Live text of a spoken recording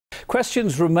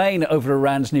Questions remain over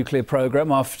Iran's nuclear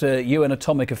program after UN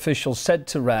atomic officials said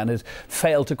Tehran has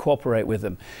failed to cooperate with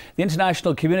them. The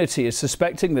international community is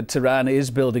suspecting that Tehran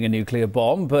is building a nuclear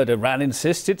bomb, but Iran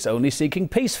insists it's only seeking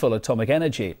peaceful atomic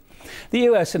energy. The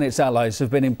US and its allies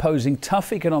have been imposing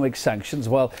tough economic sanctions,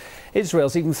 while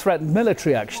Israel's even threatened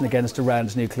military action against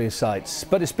Iran's nuclear sites.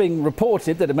 But it's being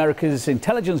reported that America's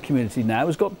intelligence community now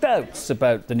has got doubts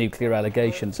about the nuclear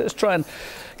allegations. Let's try and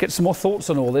get some more thoughts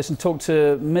on all this and talk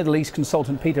to Middle East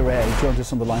consultant Peter Eyre, who joins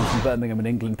us on the line from Birmingham in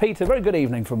England. Peter, very good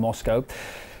evening from Moscow.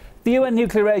 The UN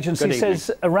Nuclear Agency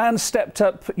says Iran stepped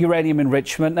up uranium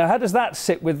enrichment. Now, how does that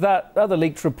sit with that other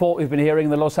leaked report we've been hearing in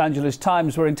the Los Angeles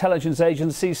Times, where intelligence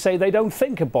agencies say they don't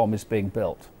think a bomb is being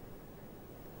built?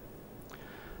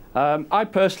 I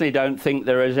personally don't think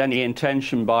there is any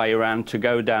intention by Iran to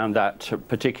go down that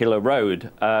particular road.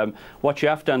 What you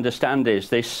have to understand is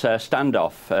this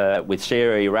standoff with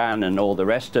Syria, Iran and all the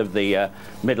rest of the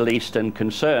Middle Eastern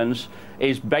concerns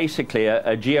is basically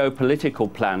a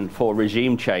geopolitical plan for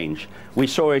regime change. We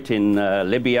saw it in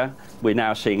Libya, we're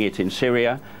now seeing it in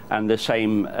Syria, and the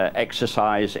same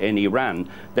exercise in Iran.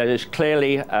 There is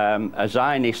clearly a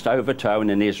Zionist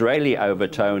overtone, an Israeli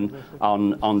overtone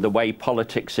on the way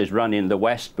politics is run in the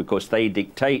West, because they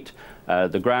dictate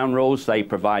the ground rules, they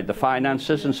provide the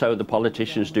finances, and so the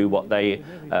politicians do what they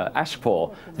ask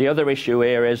for. The other issue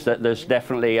here is that there's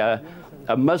definitely a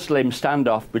Muslim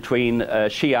standoff between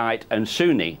Shiite and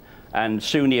Sunni. And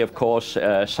Sunni, of course,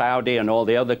 Saudi and all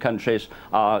the other countries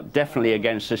are definitely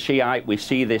against the Shiite. We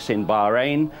see this in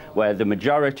Bahrain, where the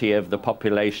majority of the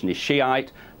population is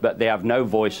Shiite, but they have no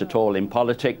voice at all in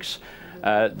politics.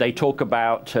 They talk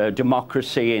about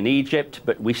democracy in Egypt,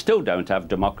 but we still don't have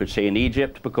democracy in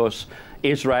Egypt, because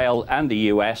Israel and the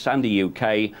US and the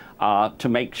UK are to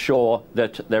make sure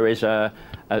that there is a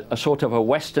sort of a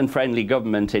Western-friendly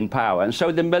government in power. And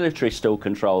so the military still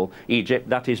control Egypt.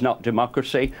 That is not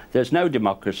democracy. There's no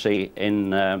democracy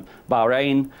in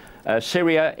Bahrain.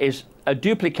 Syria is a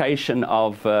duplication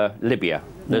of Libya.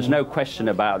 There's no question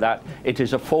about that. It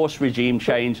is a forced regime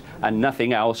change and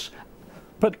nothing else.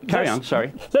 But carry on,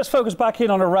 sorry. Let's focus back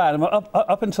in on Iran.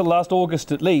 Up until last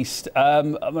August, at least,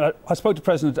 I spoke to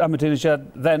President Ahmadinejad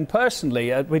then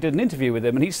personally. We did an interview with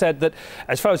him, and he said that,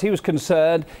 as far as he was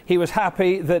concerned, he was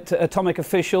happy that atomic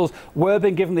officials were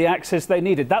being given the access they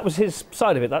needed. That was his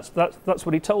side of it. That's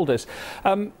what he told us.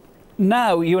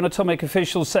 Now, UN atomic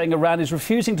officials saying Iran is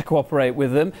refusing to cooperate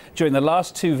with them during the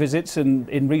last two visits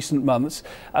in recent months,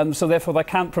 and so therefore they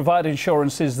can't provide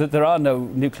assurances that there are no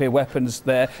nuclear weapons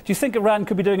there. Do you think Iran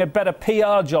could be doing a better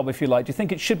PR job, if you like? Do you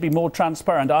think it should be more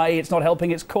transparent, i.e. it's not helping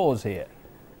its cause here?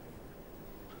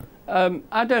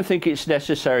 I don't think it's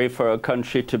necessary for a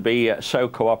country to be so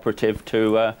cooperative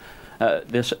to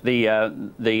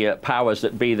the powers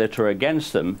that be that are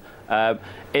against them.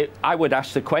 I would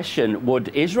ask the question, would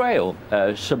Israel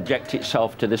subject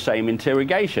itself to the same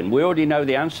interrogation? We already know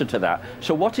the answer to that.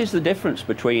 So what is the difference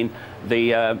between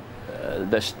the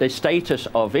status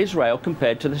of Israel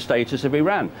compared to the status of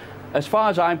Iran? As far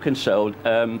as I'm concerned,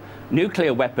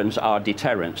 nuclear weapons are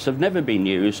deterrents. They've never been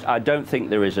used. I don't think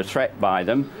there is a threat by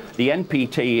them. The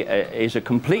NPT is a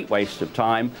complete waste of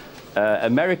time.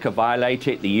 America violates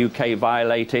it, the UK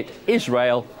violate it,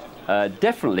 Israel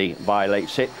definitely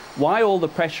violates it. Why all the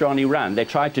pressure on Iran? They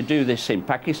tried to do this in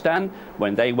Pakistan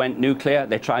when they went nuclear.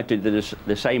 They tried to do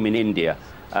the same in India.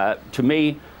 To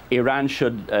me, Iran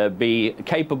should be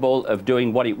capable of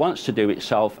doing what it wants to do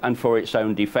itself and for its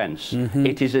own defense.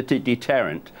 It is a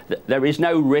deterrent. There is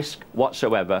no risk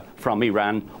whatsoever from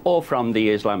Iran or from the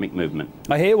Islamic movement.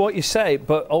 I hear what you say,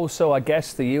 but also I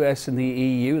guess the US and the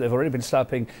EU, they've already been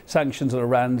slapping sanctions on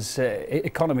Iran's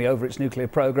economy over its nuclear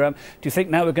program. Do you think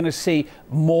now we're going to see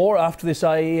more after this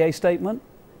IAEA statement?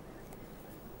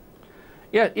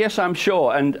 Yeah, yes, I'm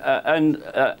sure. And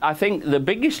I think the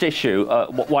biggest issue,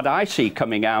 what I see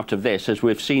coming out of this, as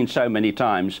we've seen so many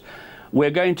times,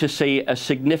 we're going to see a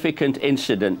significant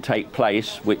incident take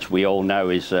place, which we all know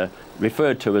is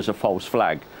referred to as a false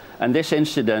flag. And this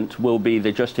incident will be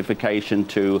the justification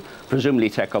to presumably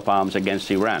take up arms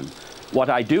against Iran. What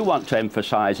I do want to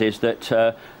emphasize is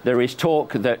that there is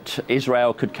talk that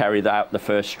Israel could carry out the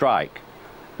first strike.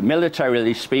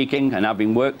 Militarily speaking, and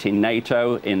having worked in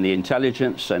NATO, in the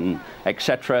intelligence and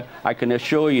etc., I can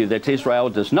assure you that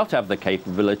Israel does not have the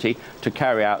capability to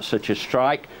carry out such a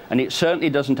strike, and it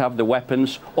certainly doesn't have the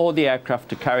weapons or the aircraft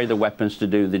to carry the weapons to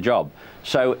do the job.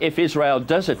 So if Israel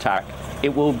does attack,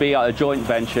 it will be a joint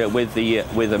venture with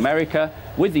America,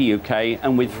 with the UK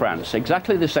and with France.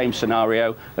 Exactly the same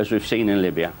scenario as we've seen in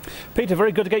Libya. Peter,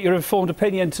 very good to get your informed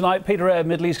opinion tonight. Peter Eyre,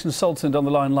 Middle East consultant, on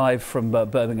the line live from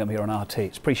Birmingham here on RT.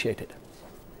 It's appreciated.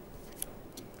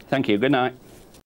 Thank you. Good night.